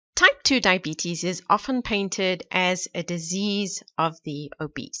Type 2 diabetes is often painted as a disease of the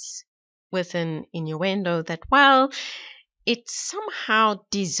obese, with an innuendo that, well, it's somehow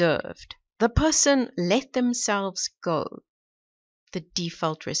deserved. The person let themselves go. The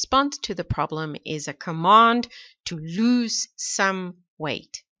default response to the problem is a command to lose some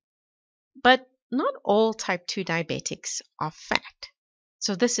weight. But not all type 2 diabetics are fat.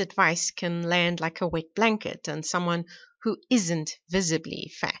 So this advice can land like a wet blanket on someone who isn't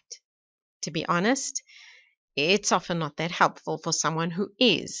visibly fat. To be honest, it's often not that helpful for someone who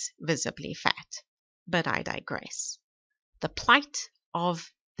is visibly fat. But I digress. The plight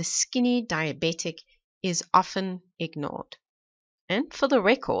of the skinny diabetic is often ignored. And for the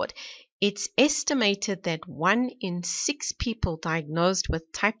record, it's estimated that 1 in 6 people diagnosed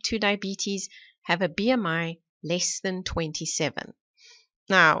with type 2 diabetes have a BMI less than 27.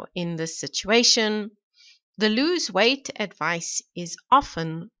 Now, in this situation, the lose weight advice is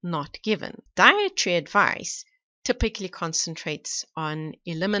often not given. Dietary advice typically concentrates on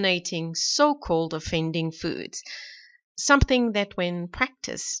eliminating so-called offending foods, something that when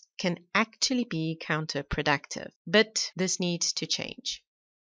practiced can actually be counterproductive. But this needs to change.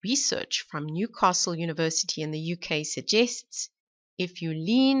 Research from Newcastle University in the UK suggests if you're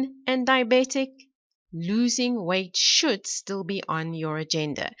lean and diabetic, losing weight should still be on your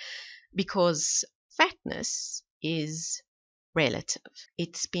agenda because fatness is relative.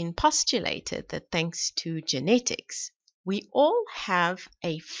 It's been postulated that thanks to genetics, we all have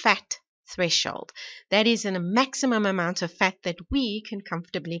a fat threshold. That is a maximum amount of fat that we can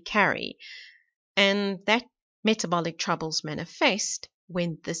comfortably carry. And that metabolic troubles manifest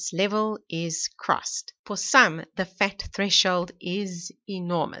when this level is crossed. For some, the fat threshold is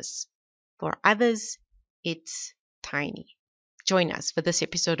enormous. For others, it's tiny. Join us for this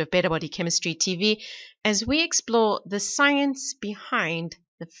episode of Better Body Chemistry TV as we explore the science behind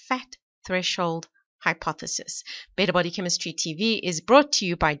the fat threshold hypothesis. Better Body Chemistry TV is brought to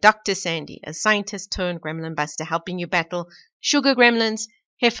you by Dr. Sandy, a scientist turned gremlin buster, helping you battle sugar gremlins,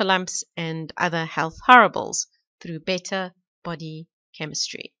 heifer lumps, and other health horribles through better body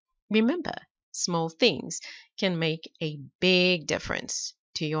chemistry. Remember, small things can make a big difference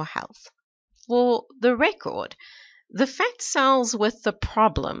to your health. For the record, the fat cells with the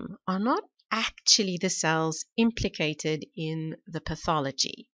problem are not actually the cells implicated in the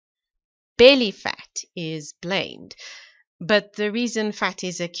pathology. Belly fat is blamed, but the reason fat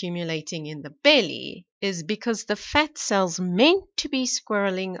is accumulating in the belly is because the fat cells meant to be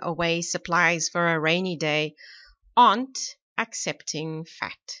squirreling away supplies for a rainy day aren't accepting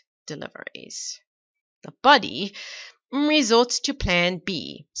fat deliveries. The body resorts to plan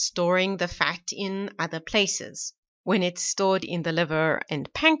B, storing the fat in other places. When it's stored in the liver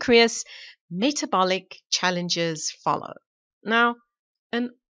and pancreas, metabolic challenges follow. Now, an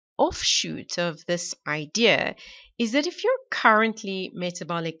offshoot of this idea is that if you're currently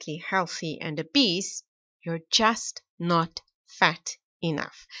metabolically healthy and obese, you're just not fat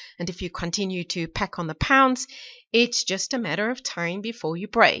enough. And if you continue to pack on the pounds, it's just a matter of time before you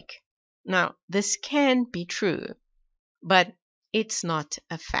break. Now, this can be true, but it's not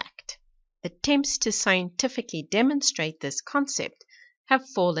a fact. Attempts to scientifically demonstrate this concept have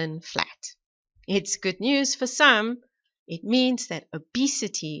fallen flat. It's good news for some. It means that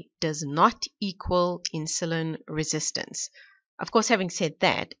obesity does not equal insulin resistance. Of course, having said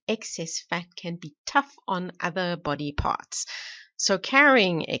that, excess fat can be tough on other body parts. So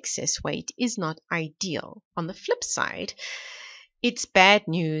carrying excess weight is not ideal. On the flip side, it's bad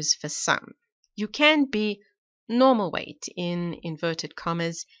news for some. You can be normal weight in inverted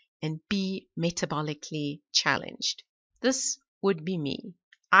commas and be metabolically challenged. This would be me.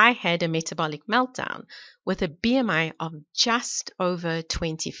 I had a metabolic meltdown with a BMI of just over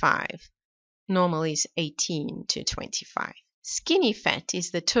 25. Normal is 18 to 25. Skinny fat is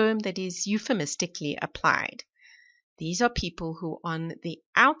the term that is euphemistically applied. These are people who on the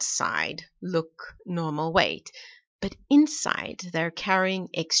outside look normal weight, but inside they're carrying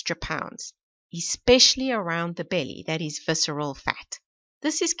extra pounds, especially around the belly, that is visceral fat.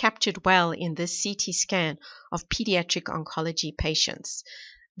 This is captured well in this CT scan of pediatric oncology patients.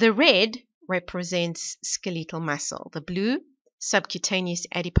 The red represents skeletal muscle, the blue, subcutaneous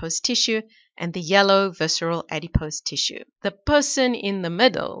adipose tissue, and the yellow, visceral adipose tissue. The person in the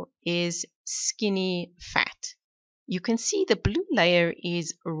middle is skinny fat. You can see the blue layer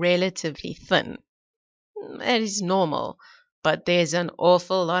is relatively thin. That is normal, but there's an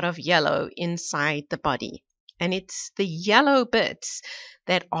awful lot of yellow inside the body. And it's the yellow bits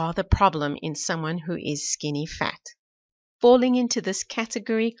that are the problem in someone who is skinny fat. Falling into this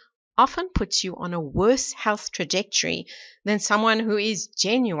category often puts you on a worse health trajectory than someone who is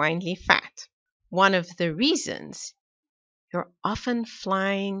genuinely fat. One of the reasons: you're often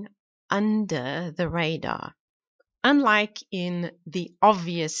flying under the radar. Unlike in the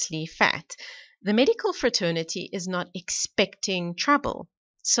obviously fat, the medical fraternity is not expecting trouble,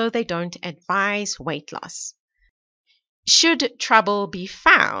 so they don't advise weight loss. Should trouble be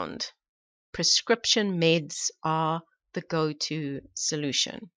found, prescription meds are the go-to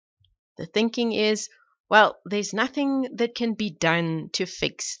solution. The thinking is, well, there's nothing that can be done to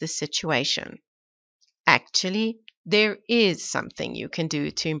fix the situation. Actually, there is something you can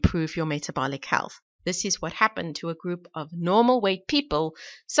do to improve your metabolic health. This is what happened to a group of normal weight people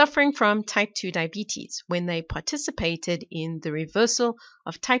suffering from type 2 diabetes when they participated in the reversal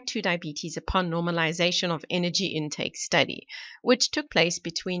of type 2 diabetes upon normalization of energy intake study, which took place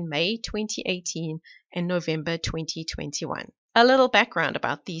between May 2018 and November 2021. A little background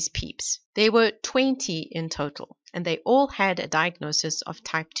about these peeps. There were 20 in total, and they all had a diagnosis of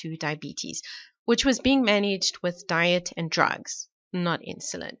type 2 diabetes, which was being managed with diet and drugs, not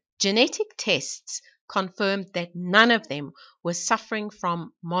insulin. Genetic tests confirmed that none of them were suffering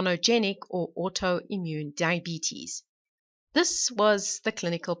from monogenic or autoimmune diabetes. This was the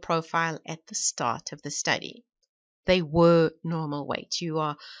clinical profile at the start of the study. They were normal weight. You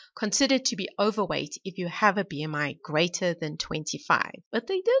are considered to be overweight if you have a BMI greater than 25, but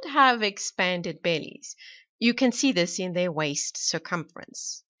they did have expanded bellies. You can see this in their waist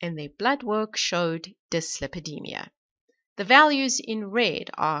circumference, and their blood work showed dyslipidemia. The values in red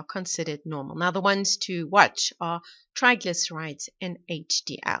are considered normal. Now, the ones to watch are triglycerides and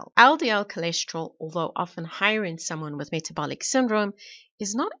HDL. LDL cholesterol, although often higher in someone with metabolic syndrome,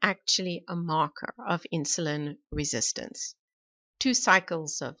 is not actually a marker of insulin resistance. 2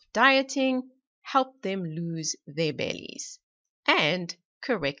 cycles of dieting helped them lose their bellies and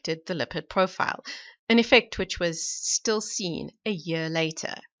corrected the lipid profile, an effect which was still seen a year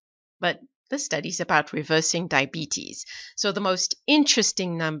later. But the study's about reversing diabetes, so the most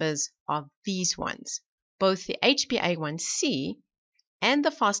interesting numbers are these ones. Both the HbA1c and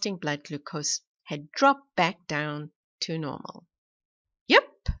the fasting blood glucose had dropped back down to normal.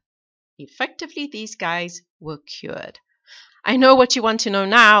 Yep, effectively these guys were cured. I know what you want to know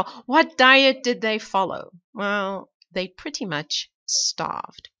now. What diet did they follow? Well, they pretty much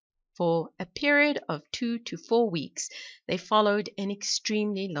starved. For a period of 2 to 4 weeks, they followed an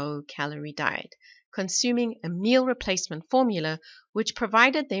extremely low-calorie diet, consuming a meal replacement formula which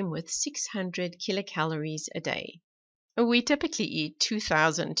provided them with 600 kilocalories a day. We typically eat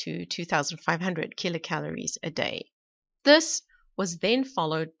 2,000 to 2,500 kilocalories a day. This was then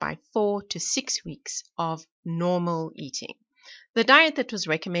followed by 4 to 6 weeks of normal eating. The diet that was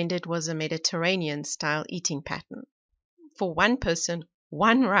recommended was a Mediterranean-style eating pattern. For one person,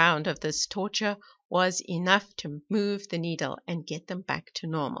 1 round of this torture was enough to move the needle and get them back to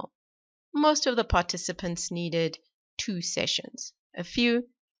normal. Most of the participants needed 2 sessions. A few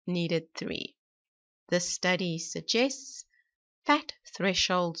needed 3. This study suggests fat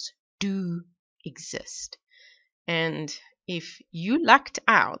thresholds do exist. And if you lucked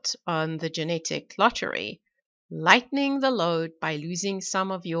out on the genetic lottery, lightening the load by losing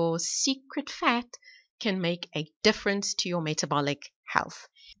some of your secret fat can make a difference to your metabolic health.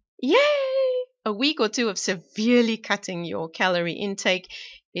 Yay! A week or 2 of severely cutting your calorie intake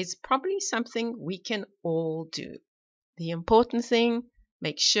is probably something we can all do. The important thing,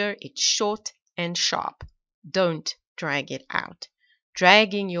 make sure it's short and sharp. Don't drag it out.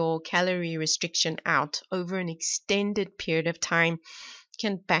 Dragging your calorie restriction out over an extended period of time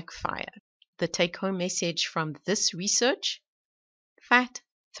can backfire. The take-home message from this research: fat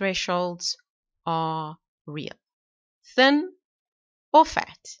thresholds are real. Thin or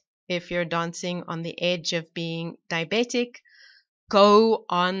fat, if you're dancing on the edge of being diabetic, go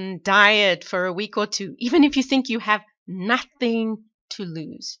on diet for a week or 2, even if you think you have nothing to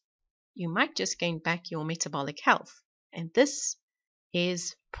lose. You might just gain back your metabolic health, and this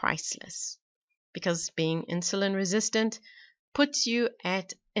is priceless, because being insulin resistant puts you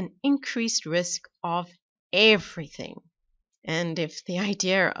at an increased risk of everything. And if the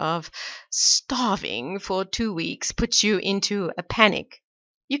idea of starving for 2 weeks puts you into a panic,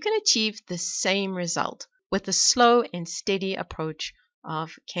 you can achieve the same result with a slow and steady approach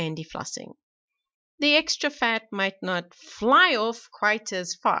of candy flossing. The extra fat might not fly off quite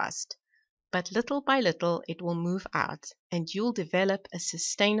as fast, but little by little it will move out, and you'll develop a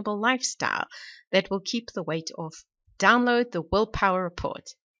sustainable lifestyle that will keep the weight off. Download the Willpower Report.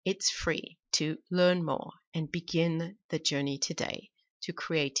 It's free to learn more and begin the journey today to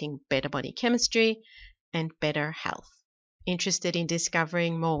creating better body chemistry and better health. Interested in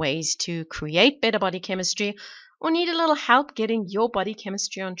discovering more ways to create better body chemistry, or need a little help getting your body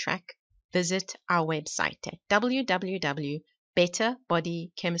chemistry on track? Visit our website at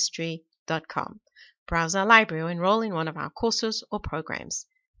www.betterbodychemistry.com. Browse our library or enroll in one of our courses or programs.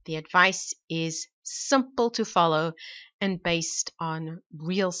 The advice is simple to follow and based on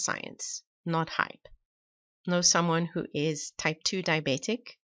real science, not hype. Know someone who is type 2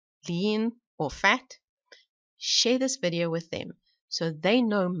 diabetic, lean, or fat? Share this video with them so they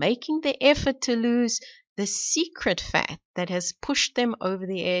know making the effort to lose the secret fat that has pushed them over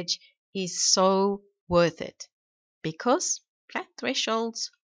the edge is so worth it, because fat thresholds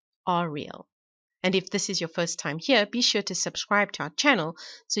are real. And if this is your first time here, be sure to subscribe to our channel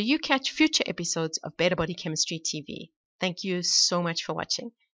so you catch future episodes of Better Body Chemistry TV. Thank you so much for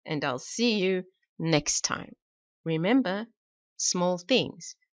watching, and I'll see you next time. Remember, small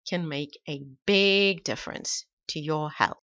things can make a big difference to your health.